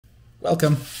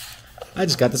Welcome. I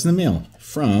just got this in the mail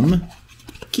from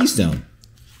Keystone.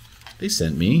 They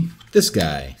sent me this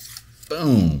guy.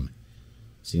 Boom.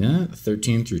 See that?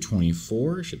 13 through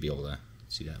 24. Should be able to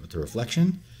see that with the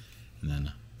reflection. And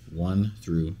then 1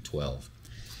 through 12.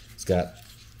 It's got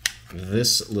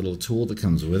this little tool that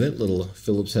comes with it, little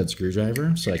Phillips head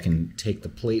screwdriver, so I can take the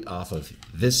plate off of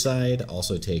this side,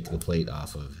 also take the plate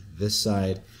off of this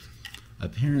side.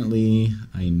 Apparently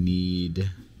I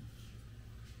need,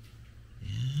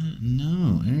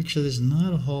 no, actually there's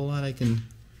not a whole lot I can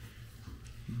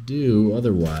do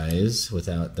otherwise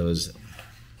without those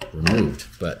removed,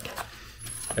 but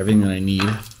everything that I need,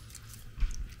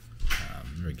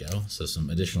 there we go, so some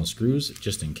additional screws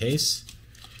just in case.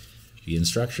 The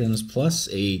instructions plus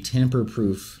a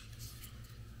tamper-proof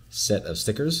set of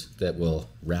stickers that will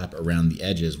wrap around the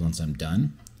edges once I'm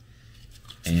done.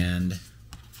 And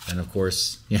of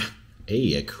course, yeah,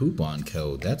 a coupon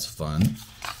code. That's fun.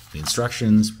 The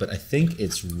instructions, but I think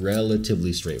it's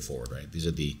relatively straightforward, right? These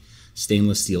are the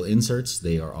stainless steel inserts.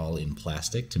 They are all in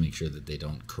plastic to make sure that they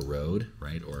don't corrode,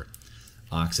 right, or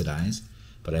oxidize.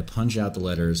 But I punch out the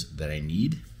letters that I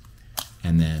need,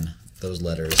 and then those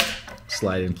letters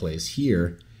slide in place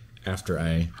here after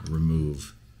I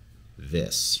remove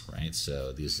this, right?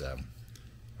 So these,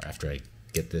 after I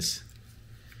get this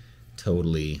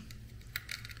totally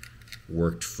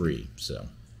worked free. So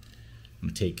I'm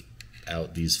gonna take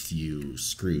out these few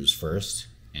screws first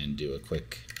and do a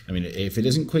quick, I mean, if it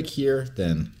isn't quick here,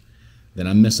 then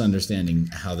I'm misunderstanding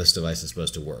how this device is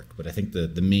supposed to work. But I think the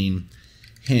main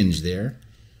hinge there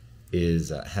is,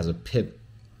 has a pivot.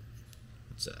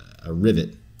 It's a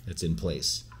rivet that's in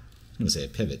place. I'm going to say a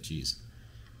pivot, geez.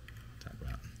 Talk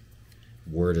about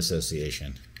word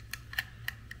association.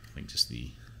 I think just the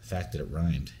fact that it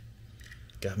rhymed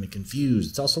got me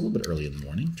confused. It's also a little bit early in the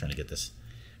morning, trying to get this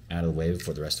out of the way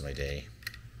before the rest of my day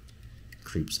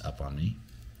creeps up on me.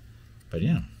 But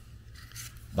yeah,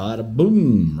 bada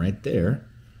boom, right there.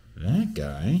 That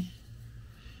guy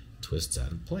twists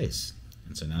out of place.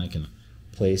 And so now I can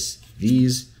place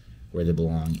these where they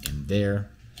belong in there,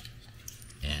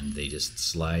 and they just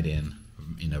slide in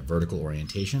a vertical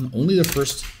orientation. Only the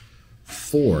first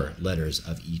 4 letters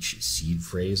of each seed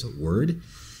phrase word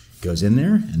goes in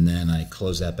there, and then I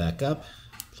close that back up,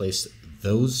 place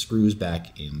those screws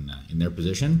back in their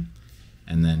position,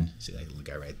 and then see that little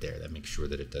guy right there. That makes sure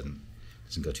that it doesn't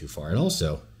go too far. It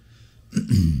also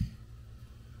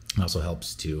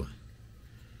helps to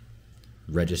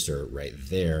register right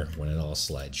there when it all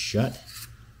slides shut,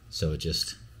 so it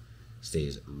just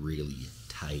stays really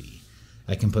tidy.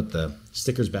 I can put the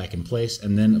stickers back in place,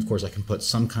 and then of course I can put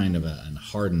some kind of a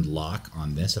hardened lock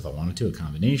on this if I wanted to, a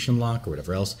combination lock or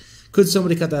whatever else. Could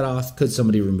somebody cut that off? Could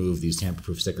somebody remove these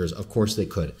tamper-proof stickers? Of course they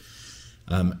could.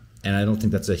 And I don't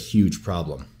think that's a huge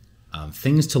problem.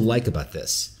 Things to like about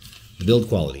this: the build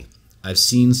quality. I've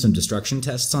seen some destruction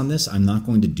tests on this. I'm not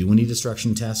going to do any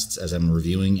destruction tests as I'm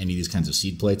reviewing any of these kinds of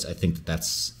seed plates. I think that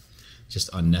that's just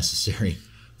unnecessary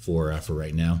for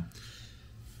right now.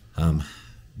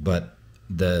 But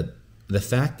the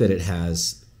fact that it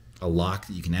has a lock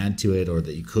that you can add to it, or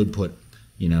that you could put,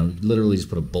 you know, literally just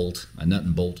put a bolt, a nut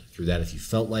and bolt through that if you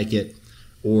felt like it,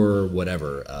 or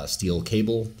whatever, steel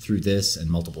cable through this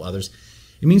and multiple others.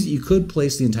 It means that you could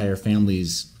place the entire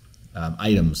family's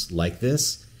items like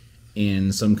this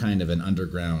in some kind of an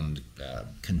underground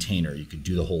container. You could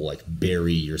do the whole like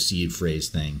bury your seed phrase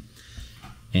thing,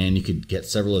 and you could get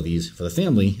several of these for the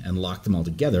family and lock them all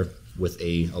together with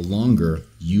a longer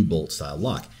U-bolt style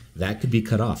lock. That could be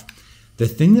cut off. The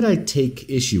thing that I take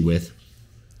issue with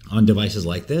on devices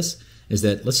like this is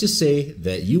that, let's just say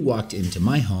that you walked into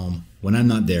my home when I'm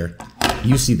not there,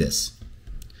 you see this.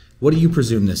 What do you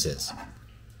presume this is? It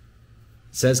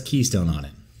says Keystone on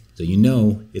it, so you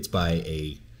know it's by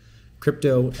a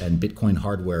crypto and Bitcoin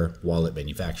hardware wallet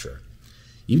manufacturer.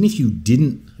 Even if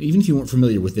you weren't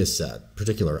familiar with this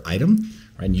particular item,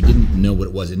 right, and you didn't know what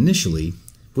it was initially,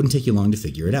 it wouldn't take you long to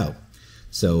figure it out.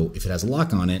 So if it has a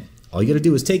lock on it, all you got to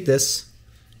do is take this.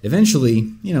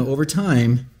 Eventually, you know, over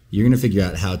time, you're going to figure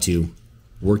out how to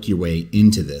work your way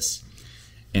into this.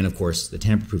 And of course, the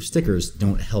tamper-proof stickers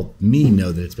don't help me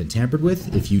know that it's been tampered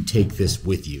with if you take this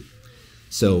with you.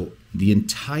 So the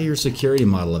entire security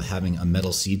model of having a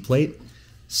metal seed plate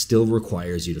still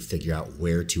requires you to figure out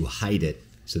where to hide it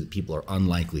so that people are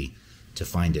unlikely to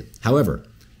find it. However,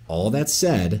 all that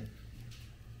said,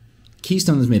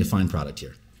 Keystone has made a fine product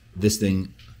here. This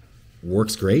thing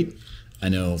works great. I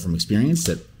know from experience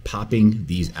that popping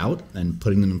these out and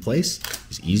putting them in place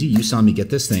is easy. You saw me get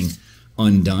this thing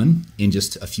undone in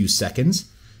just a few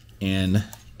seconds, and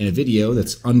in a video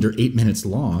that's under 8 minutes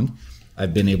long,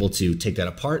 I've been able to take that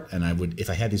apart, and I would, if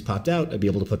I had these popped out, I'd be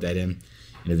able to put that in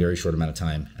a very short amount of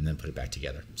time and then put it back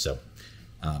together. So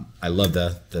I love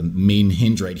the main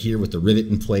hinge right here with the rivet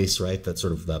in place, right? That's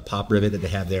sort of the pop rivet that they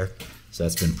have there. So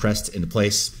that's been pressed into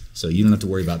place. So you don't have to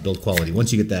worry about build quality.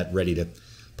 Once you get that ready to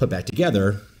put back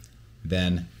together,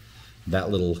 then that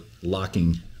little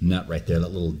locking nut right there,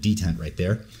 that little detent right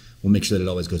there, will make sure that it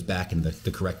always goes back into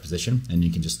the correct position, and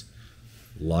you can just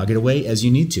log it away as you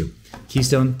need to.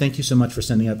 Keystone, thank you so much for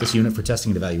sending out this unit for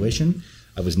testing and evaluation.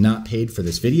 I was not paid for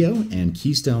this video, and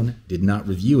Keystone did not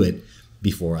review it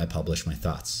before I published my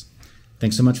thoughts.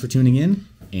 Thanks so much for tuning in,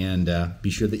 and be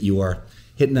sure that you are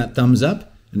hitting that thumbs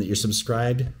up and that you're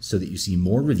subscribed so that you see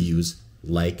more reviews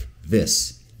like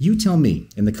this. You tell me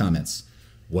in the comments,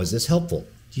 was this helpful?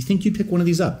 Do you think you'd pick one of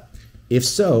these up? If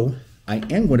so, I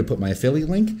am going to put my affiliate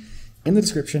link in the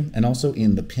description and also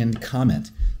in the pinned comment.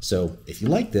 So if you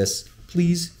like this,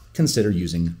 please consider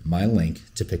using my link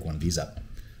to pick one of these up.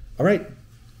 All right,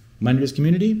 Mind Your Biz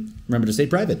community, remember to stay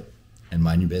private and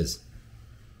mind your biz.